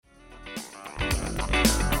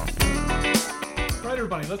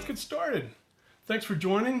everybody, let's get started. Thanks for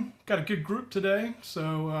joining. Got a good group today,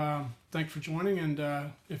 so thanks for joining.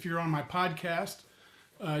 And if you're on my podcast,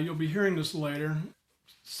 you'll be hearing this later.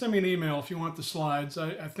 Send me an email if you want the slides.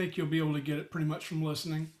 I think you'll be able to get it pretty much from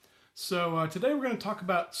listening. So today we're going to talk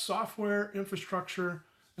about software, infrastructure,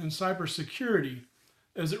 and cybersecurity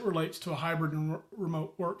as it relates to a hybrid and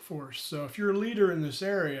remote workforce. So if you're a leader in this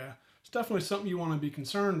area, it's definitely something you want to be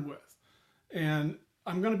concerned with. And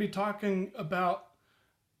I'm going to be talking about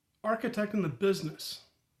architecting the business,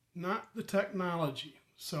 not the technology.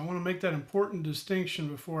 So I want to make that important distinction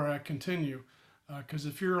before I continue. Because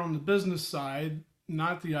if you're on the business side,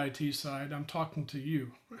 not the IT side, I'm talking to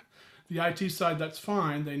you. The IT side, that's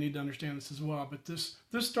fine. They need to understand this as well. But this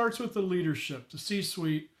starts with the leadership, the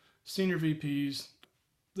C-suite, senior VPs.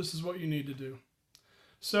 This is what you need to do.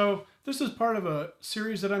 So this is part of a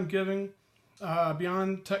series that I'm giving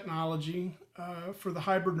beyond technology for the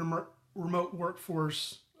hybrid remote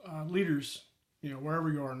workforce leaders,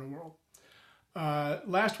 wherever you are in the world.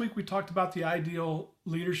 Last week we talked about the ideal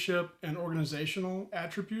leadership and organizational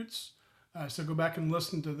attributes. So go back and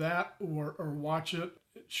listen to that or watch it.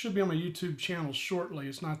 It should be on my YouTube channel shortly.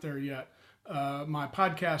 It's not there yet. My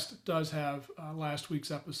podcast does have last week's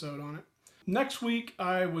episode on it. Next week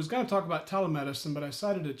I was going to talk about telemedicine, but I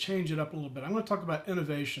decided to change it up a little bit. I'm going to talk about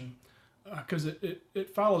innovation because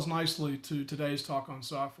it follows nicely to today's talk on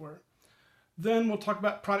software. Then we'll talk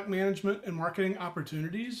about product management and marketing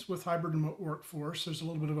opportunities with hybrid remote workforce. There's a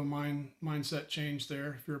little bit of a mindset change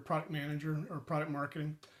there if you're a product manager or product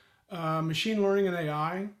marketing. Machine learning and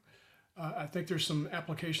AI. I think there's some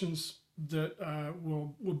applications that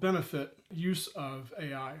will benefit use of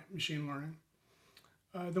AI, machine learning.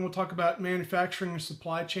 Then we'll talk about manufacturing and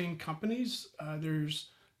supply chain companies. There's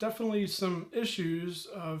definitely some issues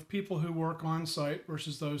of people who work on site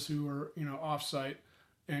versus those who are off site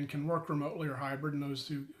and can work remotely or hybrid, and those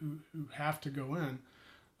who have to go in.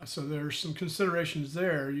 So there's some considerations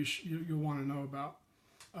there you'll want to know about.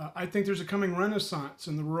 I think there's a coming renaissance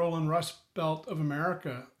in the rural and Rust Belt of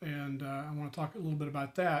America, and I want to talk a little bit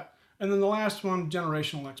about that. And then the last one,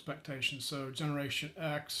 generational expectations. So Generation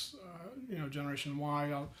X, Generation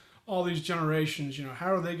Y, all these generations,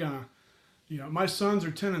 how are they going to, my sons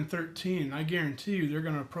are 10 and 13. I guarantee you they're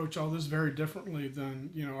going to approach all this very differently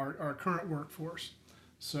than, our current workforce.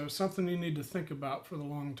 So something you need to think about for the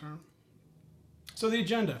long term. So the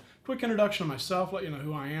agenda, quick introduction of myself, let you know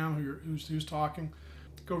who I am, who's talking.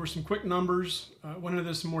 Go over some quick numbers. Went into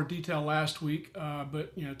this in more detail last week,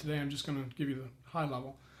 but today I'm just going to give you the high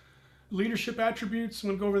level. Leadership attributes, I'm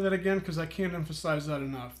going to go over that again because I can't emphasize that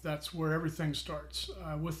enough. That's where everything starts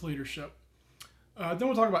with leadership. Then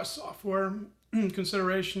we'll talk about software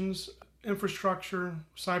considerations, infrastructure,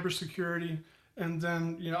 cybersecurity, and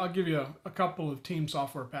then I'll give you a couple of team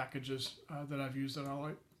software packages that I've used that I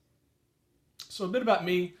like. So a bit about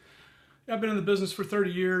me. I've been in the business for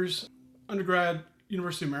 30 years, undergrad,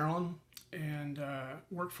 University of Maryland, and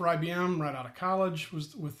worked for IBM right out of college,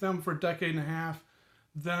 was with them for a decade and a half.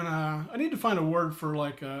 Then I need to find a word for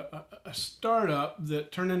like a startup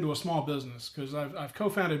that turned into a small business, because I've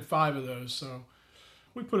co-founded 5 of those, so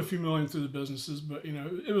we put a few million through the businesses, but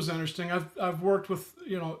it was interesting. I've worked with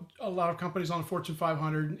a lot of companies on the Fortune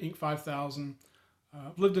 500, Inc. 5000.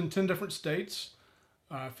 Lived in 10 different states,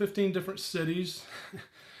 15 different cities.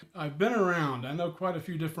 I've been around. I know quite a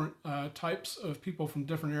few different types of people from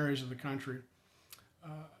different areas of the country.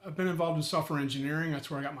 I've been involved in software engineering.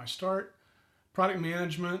 That's where I got my start. Product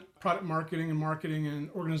management, product marketing, and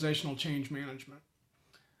organizational change management.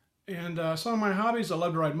 And some of my hobbies, I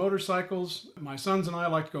love to ride motorcycles. My sons and I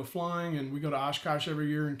like to go flying, and we go to Oshkosh every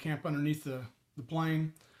year and camp underneath the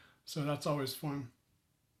plane. So that's always fun.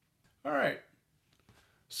 All right.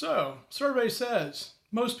 So, survey says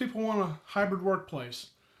most people want a hybrid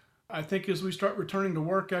workplace. I think as we start returning to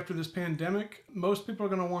work after this pandemic, most people are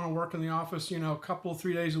going to want to work in the office, a couple,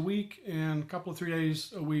 3 days a week and a couple of 3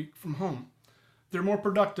 days a week from home. They're more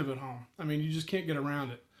productive at home. I mean, you just can't get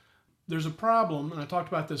around it. There's a problem, and I talked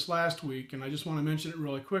about this last week, and I just want to mention it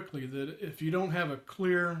really quickly, that if you don't have a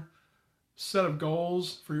clear set of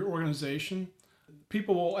goals for your organization,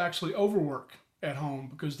 people will actually overwork at home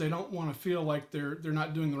because they don't want to feel like they're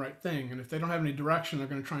not doing the right thing. And if they don't have any direction, they're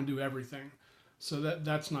going to try and do everything. So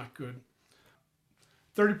that's not good.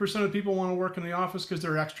 30% of people want to work in the office because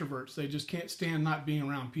they're extroverts. They just can't stand not being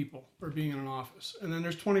around people or being in an office. And then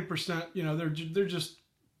there's 20%, they're just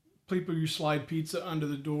people you slide pizza under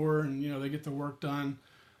the door and, they get the work done.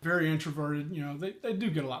 Very introverted, they do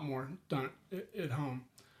get a lot more done at home.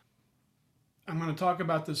 I'm going to talk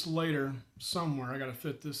about this later somewhere. I got to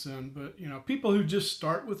fit this in. But, people who just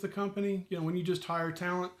start with the company, when you just hire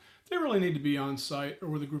talent, they really need to be on site or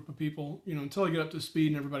with a group of people, until they get up to speed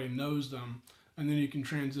and everybody knows them, and then you can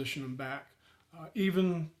transition them back.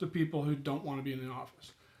 Even the people who don't want to be in the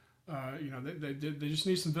office. They just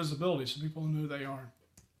need some visibility so people know who they are.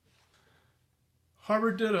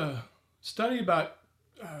 Harvard did a study about,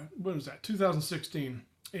 2016,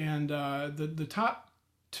 and the top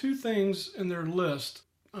two things in their list,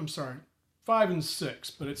 5 and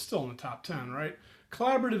 6, but it's still in the top 10, right?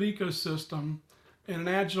 Collaborative ecosystem and an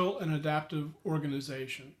agile and adaptive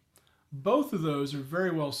organization. Both of those are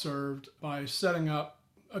very well served by setting up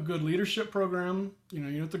a good leadership program. You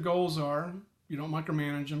know what the goals are. You don't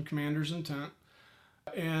micromanage them, commander's intent.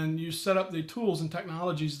 And you set up the tools and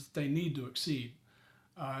technologies that they need to exceed.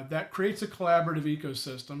 That creates a collaborative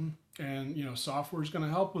ecosystem, and software is going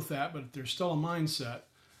to help with that, but there's still a mindset.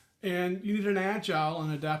 And you need an agile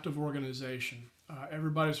and adaptive organization.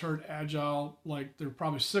 Everybody's heard agile, like they're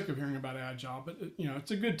probably sick of hearing about agile, but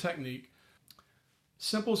it's a good technique.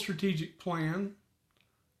 Simple strategic plan,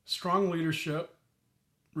 strong leadership,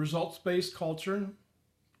 results-based culture,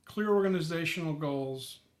 clear organizational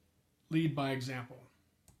goals, lead by example.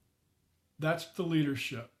 That's the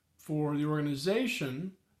leadership. For the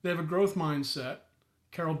organization, they have a growth mindset.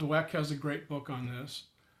 Carol Dweck has a great book on this.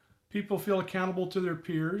 People feel accountable to their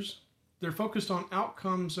peers. They're focused on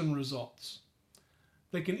outcomes and results.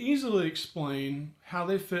 They can easily explain how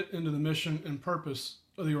they fit into the mission and purpose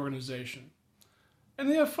of the organization. And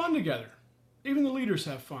they have fun together. Even the leaders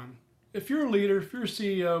have fun. If you're a leader, if you're a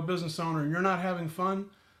CEO, business owner, and you're not having fun,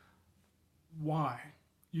 why?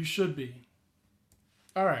 You should be.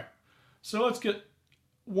 All right, so let's get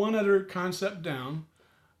one other concept down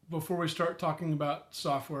before we start talking about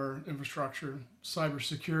software, infrastructure,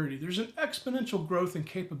 cybersecurity. There's an exponential growth in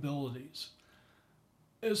capabilities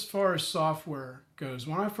as far as software goes.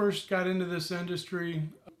 When I first got into this industry,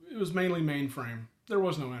 it was mainly mainframe. There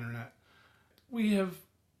was no internet. We have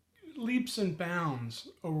leaps and bounds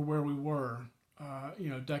over where we were,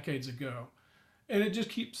 decades ago. And it just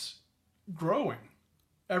keeps growing.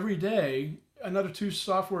 Every day, another 2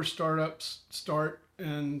 software startups start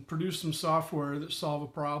and produce some software that solve a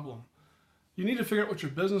problem. You need to figure out what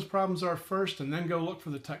your business problems are first and then go look for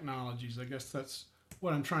the technologies. I guess that's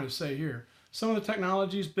what I'm trying to say here. Some of the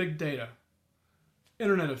technologies, big data,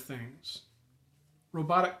 Internet of Things,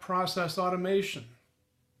 robotic process automation,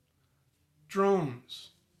 drones,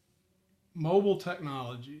 mobile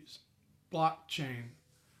technologies, blockchain.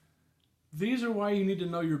 These are why you need to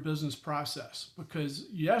know your business process, because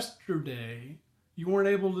yesterday you weren't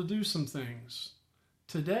able to do some things.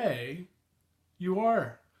 Today you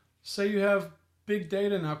are. Say you have big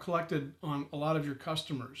data now collected on a lot of your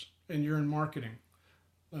customers and you're in marketing.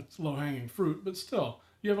 That's low-hanging fruit, but still,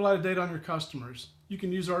 you have a lot of data on your customers. You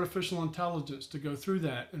can use artificial intelligence to go through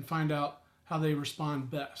that and find out how they respond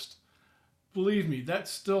best. Believe me,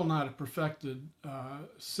 that's still not a perfected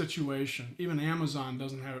situation. Even Amazon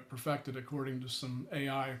doesn't have it perfected, according to some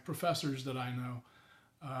AI professors that I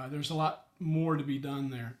know. There's a lot more to be done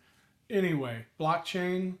there. Anyway,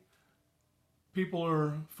 blockchain, people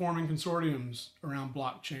are forming consortiums around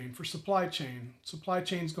blockchain for supply chain. Supply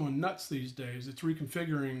chain's going nuts these days. It's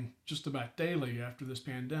reconfiguring just about daily after this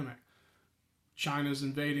pandemic. China's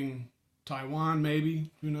invading Taiwan,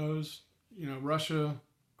 maybe, who knows? Russia,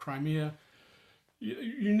 Crimea.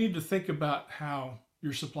 You need to think about how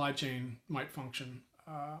your supply chain might function.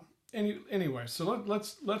 Anyway, so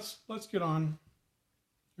let's get on.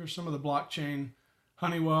 Here's some of the blockchain.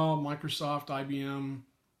 Honeywell, Microsoft, IBM,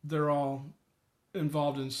 they're all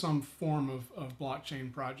involved in some form of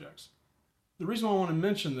blockchain projects. The reason why I want to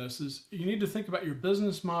mention this is you need to think about your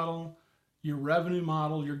business model, your revenue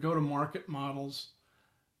model, your go-to-market models,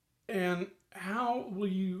 and how will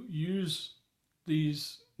you use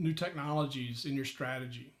these new technologies in your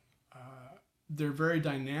strategy. They're very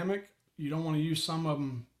dynamic. You don't want to use some of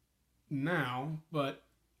them now, but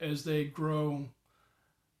as they grow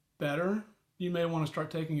better, you may want to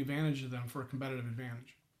start taking advantage of them for a competitive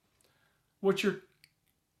advantage. What your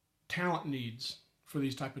talent needs for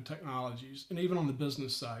these type of technologies, and even on the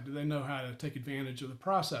business side, do they know how to take advantage of the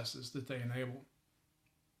processes that they enable?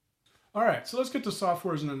 All right, so let's get to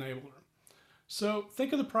software as an enabler. So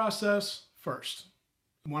think of the process first.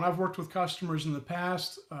 When I've worked with customers in the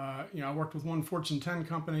past, I worked with one Fortune 10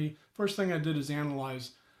 company. First thing I did is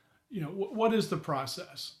analyze, what is the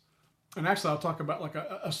process? And actually, I'll talk about like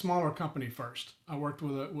a smaller company first. I worked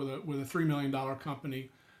with a $3 million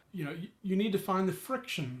company. You need to find the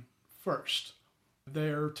friction first.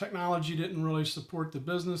 Their technology didn't really support the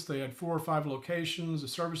business. They had 4 or 5 locations, a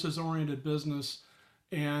services-oriented business,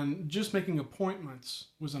 and just making appointments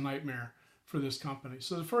was a nightmare for this company.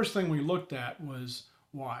 So the first thing we looked at was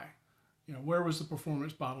why. Where was the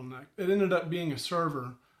performance bottleneck? It ended up being a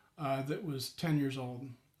server that was 10 years old.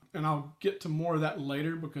 And I'll get to more of that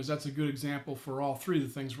later because that's a good example for all three of the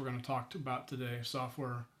things we're going to talk about today: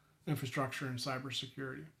 software, infrastructure, and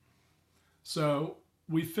cybersecurity. So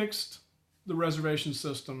we fixed the reservation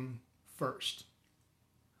system first.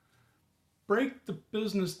 Break the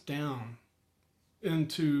business down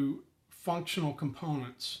into functional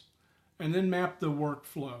components and then map the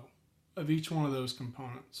workflow of each one of those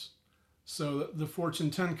components. So the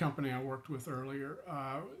Fortune 10 company I worked with earlier,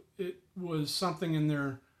 it was something in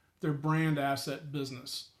their brand asset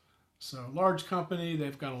business. So large company,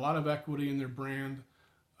 they've got a lot of equity in their brand,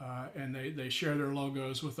 and they share their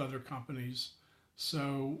logos with other companies.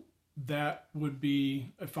 So that would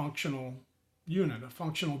be a functional unit, a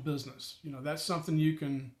functional business. That's something you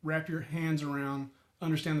can wrap your hands around,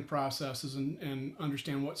 understand the processes, and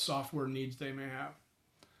understand what software needs they may have.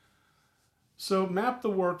 So map the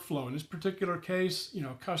workflow. In this particular case,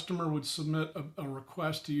 a customer would submit a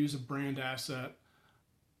request to use a brand asset.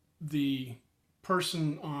 The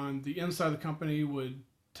person on the inside of the company would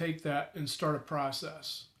take that and start a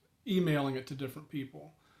process, emailing it to different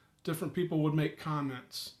people. Different people would make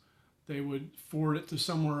comments. They would forward it to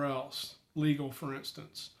somewhere else, legal, for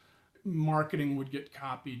instance. Marketing would get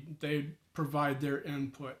copied. They'd provide their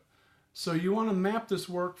input. So you want to map this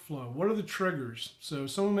workflow. What are the triggers? So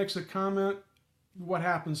someone makes a comment, what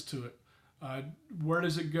happens to it? Where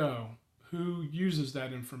does it go? Who uses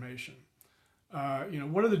that information?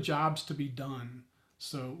 What are the jobs to be done?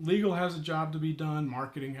 So legal has a job to be done,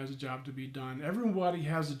 marketing has a job to be done. Everybody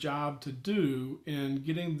has a job to do in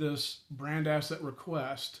getting this brand asset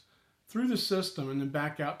request through the system and then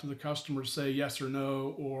back out to the customer to say yes or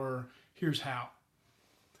no, or here's how.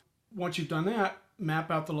 Once you've done that,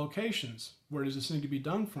 map out the locations. Where does this need to be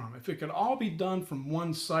done from? If it could all be done from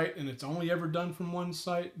one site and it's only ever done from one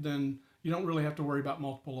site, then you don't really have to worry about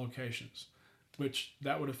multiple locations, which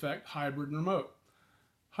that would affect hybrid and remote.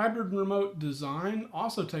 Hybrid and remote design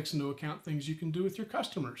also takes into account things you can do with your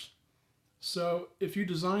customers. So if you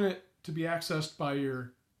design it to be accessed by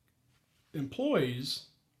your employees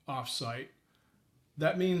off-site,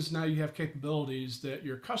 that means now you have capabilities that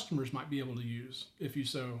your customers might be able to use if you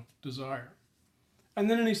so desire. And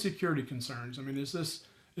then any security concerns. I mean, is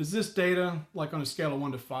this data, like on a scale of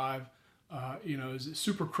 1 to 5, is it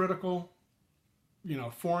super critical?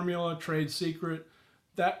 Formula, trade secret,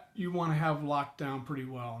 that you want to have locked down pretty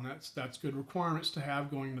well, and that's good requirements to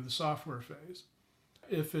have going into the software phase.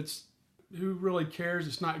 If it's who really cares,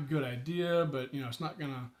 it's not a good idea, but it's not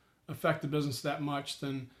going to affect the business that much,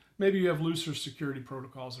 then maybe you have looser security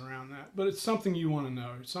protocols around that. But it's something you want to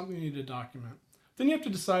know. It's something you need to document. Then you have to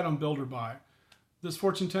decide on build or buy. This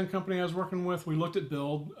Fortune 10 company I was working with, we looked at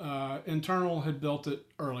build. Internal had built it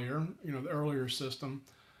earlier, the earlier system.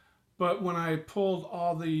 But when I pulled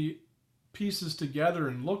all the pieces together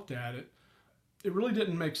and looked at it, it really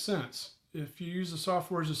didn't make sense. If you use a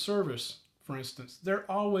software as a service, for instance, they're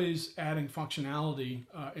always adding functionality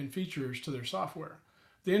and features to their software.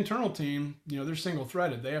 The internal team, they're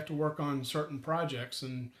single-threaded. They have to work on certain projects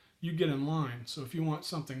and you get in line. So if you want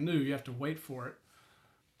something new, you have to wait for it.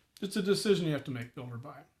 It's a decision you have to make, build or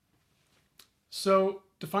buy. So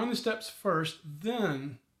define the steps first,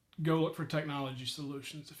 then go look for technology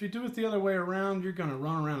solutions. If you do it the other way around, you're going to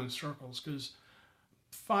run around in circles because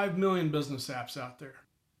 5 million business apps out there.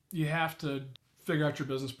 You have to figure out your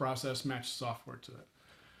business process, match the software to it.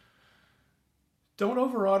 Don't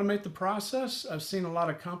over-automate the process. I've seen a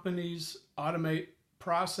lot of companies automate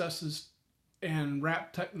processes and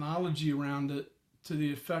wrap technology around it to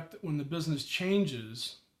the effect that when the business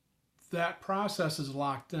changes, that process is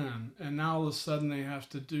locked in, and now all of a sudden they have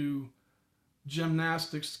to do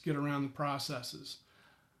gymnastics to get around the processes.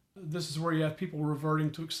 This is where you have people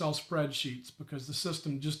reverting to Excel spreadsheets because the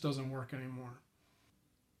system just doesn't work anymore.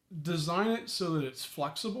 Design it so that it's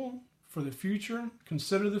flexible for the future.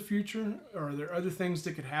 Consider the future. Are there other things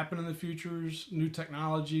that could happen in the futures, new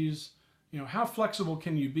technologies? How flexible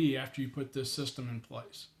can you be after you put this system in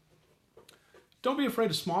place? Don't be afraid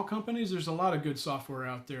of small companies. There's a lot of good software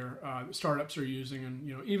out there that startups are using,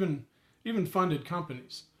 and even funded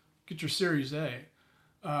companies. Get your Series A.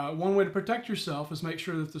 One way to protect yourself is make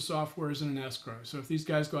sure that the software is in an escrow. So if these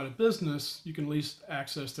guys go out of business, you can at least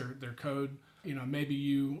access their code. Maybe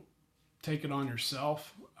you take it on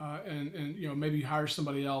yourself, and maybe you hire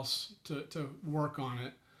somebody else to work on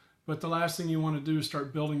it. But the last thing you want to do is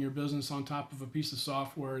start building your business on top of a piece of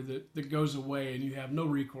software that goes away and you have no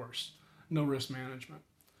recourse, no risk management.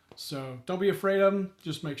 So don't be afraid of them.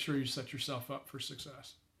 Just make sure you set yourself up for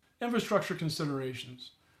success. Infrastructure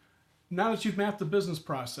considerations. Now that you've mapped the business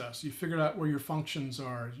process, you figured out where your functions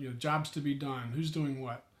are, jobs to be done, who's doing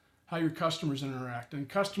what, how your customers interact. And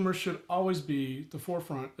customers should always be the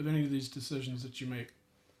forefront of any of these decisions that you make.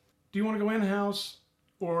 Do you want to go in-house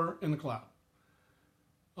or in the cloud?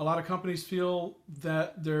 A lot of companies feel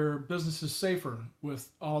that their business is safer with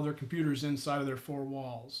all their computers inside of their four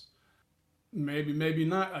walls. Maybe, maybe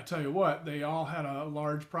not. I tell you what, they all had a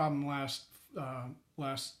large problem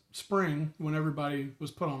last spring when everybody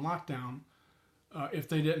was put on lockdown if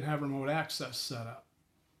they didn't have remote access set up.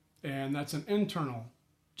 And that's an internal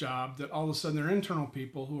job that all of a sudden their internal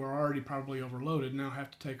people who are already probably overloaded now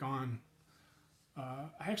have to take on. I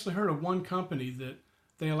actually heard of one company that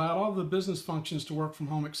they allowed all the business functions to work from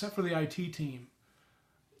home except for the IT team.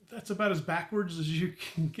 That's about as backwards as you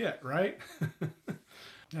can get, right?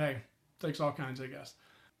 Hey, takes all kinds, I guess.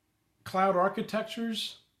 Cloud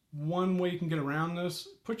architectures, one way you can get around this,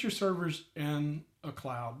 put your servers in a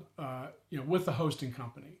cloud, with the hosting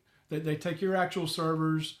company. They take your actual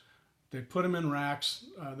servers, they put them in racks,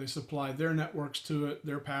 they supply their networks to it,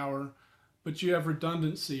 their power, but you have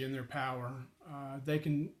redundancy in their power. They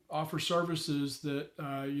can offer services that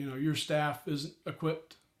your staff isn't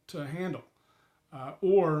equipped to handle,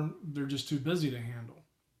 or they're just too busy to handle.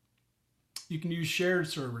 You can use shared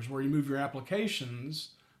servers where you move your applications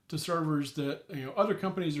to servers that other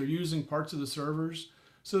companies are using parts of the servers,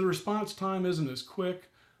 so the response time isn't as quick,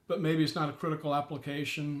 but maybe it's not a critical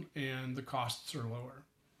application and the costs are lower.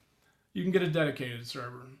 You can get a dedicated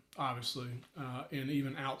server, obviously, and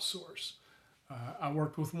even outsource. I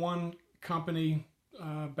worked with one company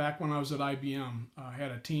back when I was at IBM. I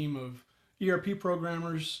had a team of ERP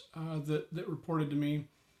programmers that reported to me,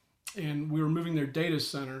 and we were moving their data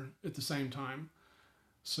center at the same time.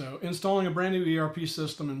 So installing a brand new ERP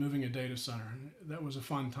system and moving a data center, that was a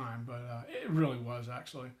fun time, but it really was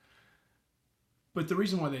actually. But the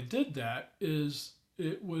reason why they did that is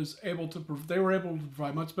they were able to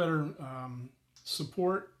provide much better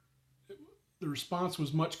support. The response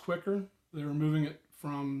was much quicker. They were moving it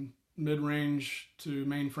from mid-range to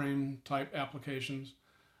mainframe type applications.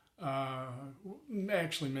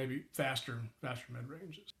 Actually, maybe faster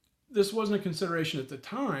mid-ranges. This wasn't a consideration at the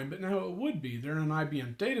time, but now it would be. They're in an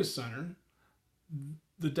IBM data center.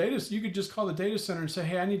 You could just call the data center and say,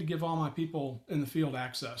 hey, I need to give all my people in the field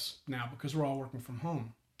access now because we're all working from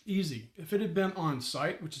home. Easy. If it had been on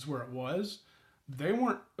site, which is where it was, they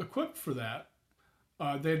weren't equipped for that.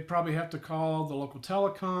 They'd probably have to call the local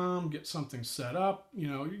telecom, get something set up.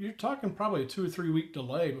 You're talking probably a 2 or 3 week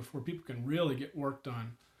delay before people can really get work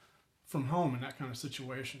done from home in that kind of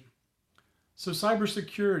situation. So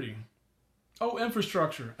cybersecurity. Oh,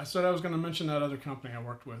 infrastructure. I said I was going to mention that other company I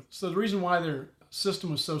worked with. So the reason why their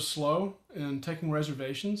system was so slow in taking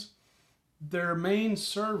reservations, their main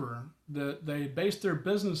server that they based their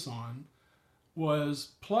business on was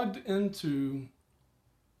plugged into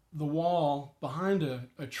the wall behind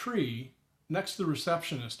a tree next to the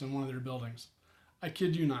receptionist in one of their buildings. I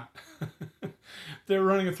kid you not. They were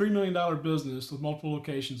running a $3 million business with multiple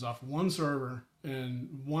locations off one server in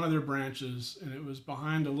one of their branches, and it was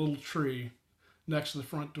behind a little tree next to the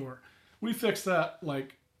front door. We fixed that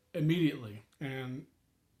like immediately, and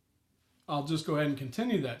I'll just go ahead and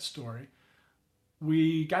continue that story.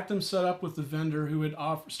 We got them set up with the vendor who had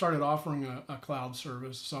started offering a cloud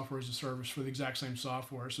service, software as a service for the exact same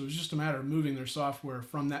software. So it was just a matter of moving their software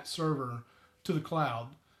from that server to the cloud.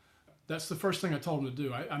 That's the first thing I told them to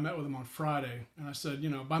do. I met with them on Friday, and I said,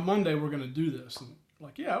 by Monday we're going to do this. And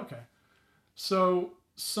like, yeah, okay. So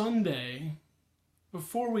Sunday,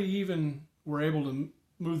 before we even were able to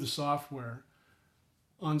move the software,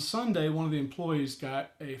 on Sunday, one of the employees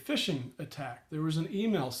got a phishing attack. There was an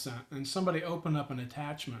email sent, and somebody opened up an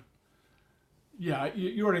attachment. Yeah,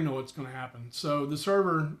 you already know what's going to happen. So the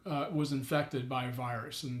server was infected by a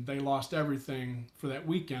virus, and they lost everything for that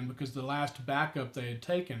weekend because the last backup they had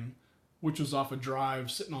taken, which was off a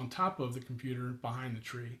drive sitting on top of the computer behind the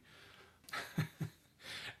tree.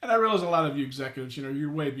 And I realize a lot of you executives,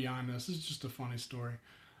 you're way beyond this. It's just a funny story.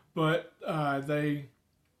 But they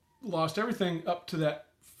lost everything up to that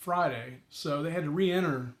Friday, so they had to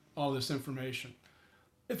re-enter all this information.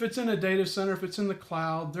 If it's in a data center, if it's in the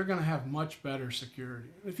cloud, they're going to have much better security.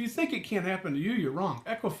 If you think it can't happen to you, you're wrong.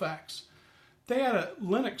 Equifax, they had a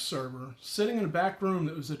Linux server sitting in a back room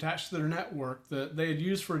that was attached to their network that they had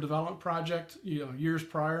used for a development project years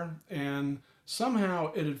prior, and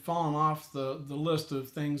somehow it had fallen off the list of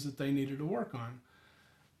things that they needed to work on.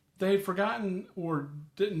 They had forgotten or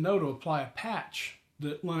didn't know to apply a patch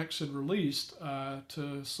that Linux had released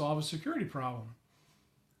to solve a security problem.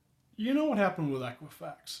 You know what happened with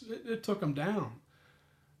Equifax. It took them down.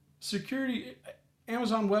 Security,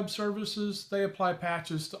 Amazon Web Services, they apply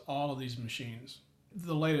patches to all of these machines.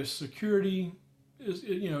 The latest security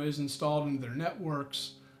is installed into their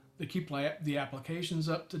networks. They keep the applications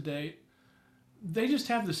up to date. They just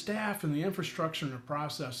have the staff and the infrastructure and the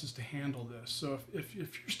processes to handle this. So if you're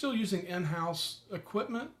still using in-house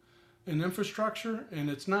equipment and infrastructure and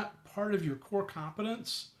it's not part of your core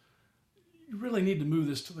competence, you really need to move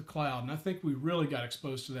this to the cloud. And I think we really got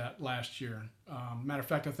exposed to that last year. Matter of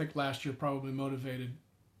fact, I think last year probably motivated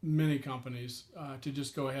many companies to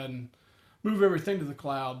just go ahead and move everything to the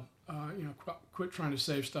cloud. Quit trying to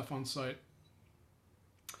save stuff on site.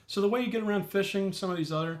 So the way you get around phishing, some of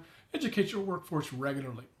these other, educate your workforce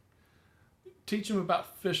regularly. Teach them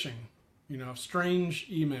about phishing, strange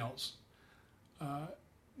emails.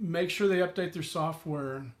 Make sure they update their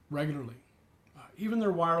software regularly. Even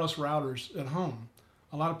their wireless routers at home.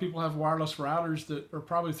 A lot of people have wireless routers that are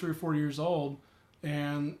probably 3 or 4 years old,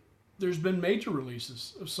 and there's been major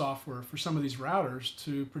releases of software for some of these routers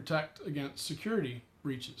to protect against security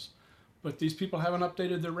breaches. But these people haven't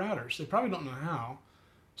updated their routers. They probably don't know how.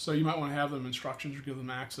 So you might want to have them instructions or give them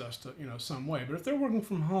access to some way. But if they're working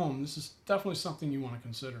from home, this is definitely something you want to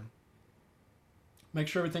consider. Make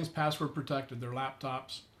sure everything's password protected, their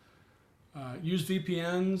laptops. Use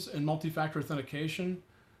VPNs and multi-factor authentication.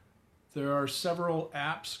 There are several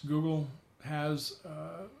apps. Google has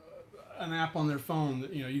an app on their phone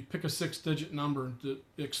that you pick a 6-digit number that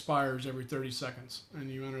expires every 30 seconds and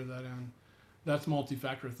you enter that in. That's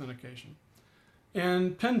multi-factor authentication.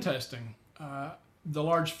 And pen testing. The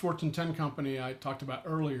large Fortune 10 company I talked about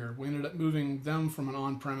earlier, we ended up moving them from an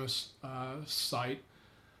on-premise site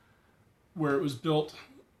where it was built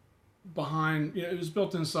it was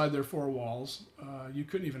built inside their 4 walls. You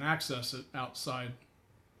couldn't even access it outside,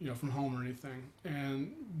 from home or anything.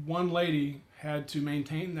 And one lady had to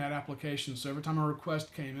maintain that application. So every time a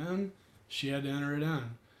request came in, she had to enter it in.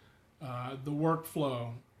 The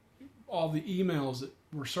workflow, all the emails that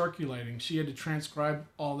were circulating, she had to transcribe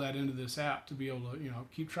all that into this app to be able to,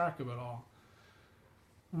 keep track of it all.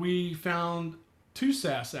 We found 2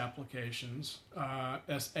 SaaS applications,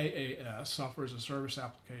 SaaS, Software as a Service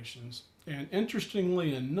applications. And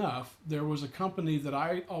interestingly enough, there was a company that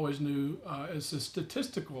I always knew as a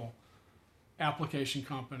statistical application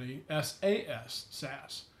company,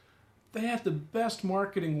 SaaS. They had the best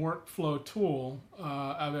marketing workflow tool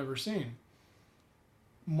I've ever seen.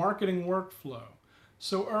 Marketing workflow.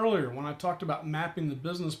 So earlier, when I talked about mapping the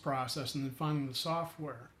business process and then finding the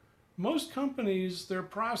software, most companies, their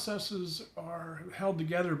processes are held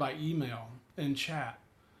together by email and chat.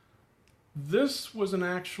 This was an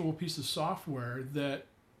actual piece of software that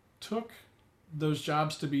took those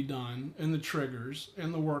jobs to be done and the triggers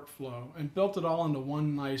and the workflow and built it all into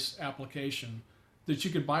one nice application that you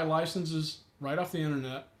could buy licenses right off the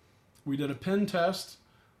internet. We did a pen test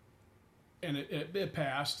and it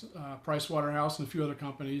passed. Pricewaterhouse and a few other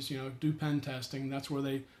companies, do pen testing. That's where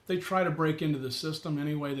they try to break into the system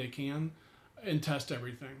any way they can and test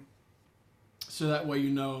everything. So that way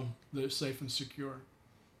that it's safe and secure.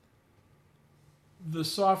 The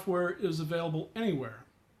software is available anywhere.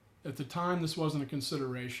 At the time, this wasn't a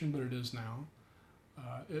consideration, but it is now.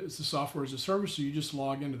 It's the software as a service, so you just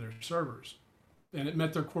log into their servers. And it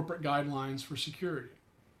met their corporate guidelines for security.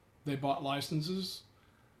 They bought licenses.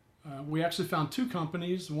 We actually found 2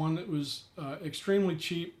 companies, one that was extremely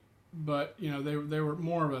cheap, but they were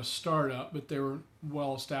more of a startup, but they were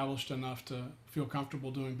well established enough to feel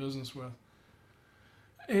comfortable doing business with.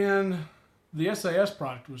 And the SAS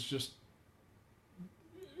product was just,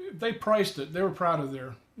 they priced it. They were proud of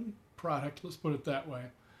their product, let's put it that way.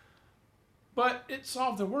 But it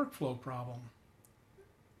solved the workflow problem.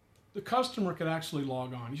 The customer could actually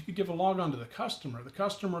log on. You could give a log on to the customer. The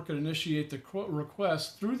customer could initiate the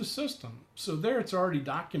request through the system. So there it's already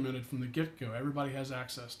documented from the get-go. Everybody has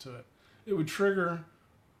access to it. It would trigger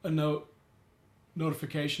a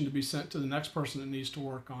notification to be sent to the next person that needs to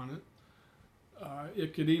work on it.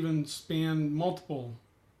 It could even span multiple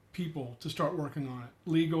people to start working on it.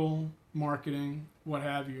 Legal, marketing, what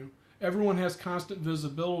have you. Everyone has constant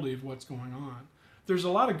visibility of what's going on. There's a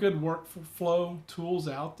lot of good workflow tools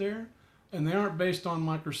out there, and they aren't based on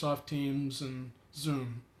Microsoft Teams and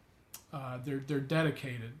Zoom. They're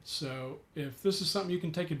dedicated. So if this is something you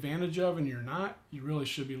can take advantage of and you're not, you really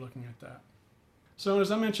should be looking at that. So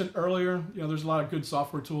as I mentioned earlier, there's a lot of good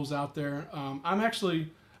software tools out there. I'm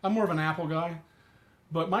more of an Apple guy,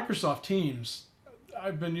 but Microsoft Teams,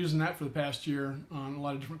 I've been using that for the past year on a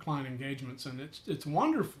lot of different client engagements, and it's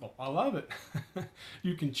wonderful. I love it.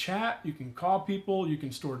 You can chat, you can call people, you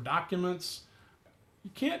can store documents.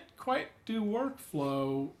 You can't quite do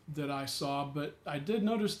workflow that I saw, but I did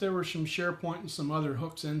notice there were some SharePoint and some other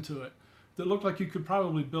hooks into it that looked like you could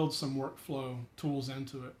probably build some workflow tools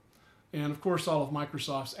into it. And of course, all of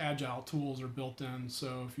Microsoft's agile tools are built in.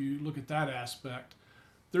 So if you look at that aspect,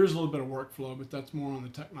 there's a little bit of workflow, but that's more on the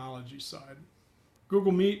technology side.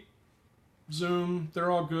 Google Meet, Zoom, they're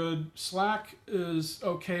all good. Slack is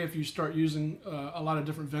okay if you start using a lot of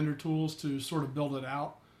different vendor tools to sort of build it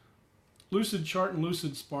out. Lucidchart and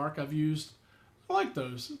LucidSpark I've used. I like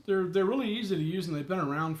those. They're really easy to use, and they've been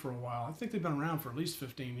around for a while. I think they've been around for at least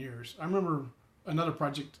 15 years. I remember another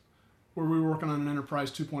project where we were working on an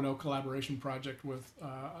Enterprise 2.0 collaboration project with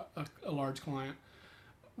a large client.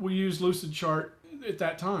 We used Lucidchart at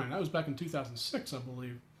that time. That was back in 2006, I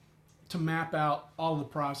believe, to map out all the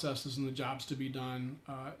processes and the jobs to be done,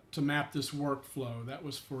 to map this workflow. That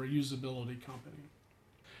was for a usability company.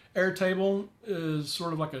 Airtable is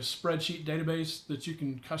sort of like a spreadsheet database that you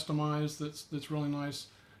can customize. That's really nice.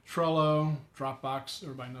 Trello, Dropbox,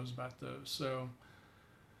 everybody knows about those. So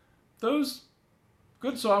those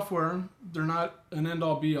good software. They're not an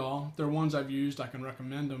end-all be-all. They're ones I've used. I can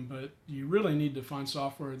recommend them, but you really need to find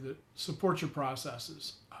software that supports your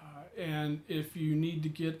processes. And if you need to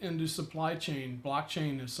get into supply chain,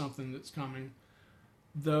 blockchain is something that's coming.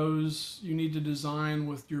 Those you need to design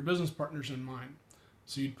with your business partners in mind.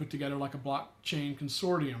 So you'd put together like a blockchain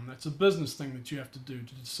consortium. That's a business thing that you have to do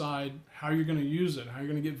to decide how you're going to use it, how you're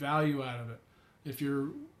going to get value out of it. If you're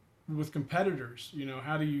with competitors, you know,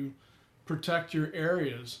 how do you protect your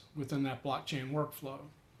areas within that blockchain workflow?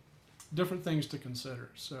 Different things to consider.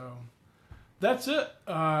 So that's it.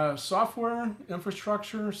 Software,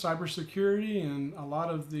 infrastructure, cybersecurity, and a lot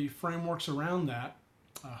of the frameworks around that.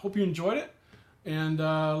 I hope you enjoyed it, and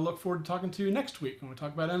look forward to talking to you next week when we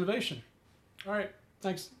talk about innovation. All right.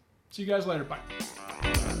 Thanks. See you guys later.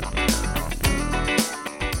 Bye.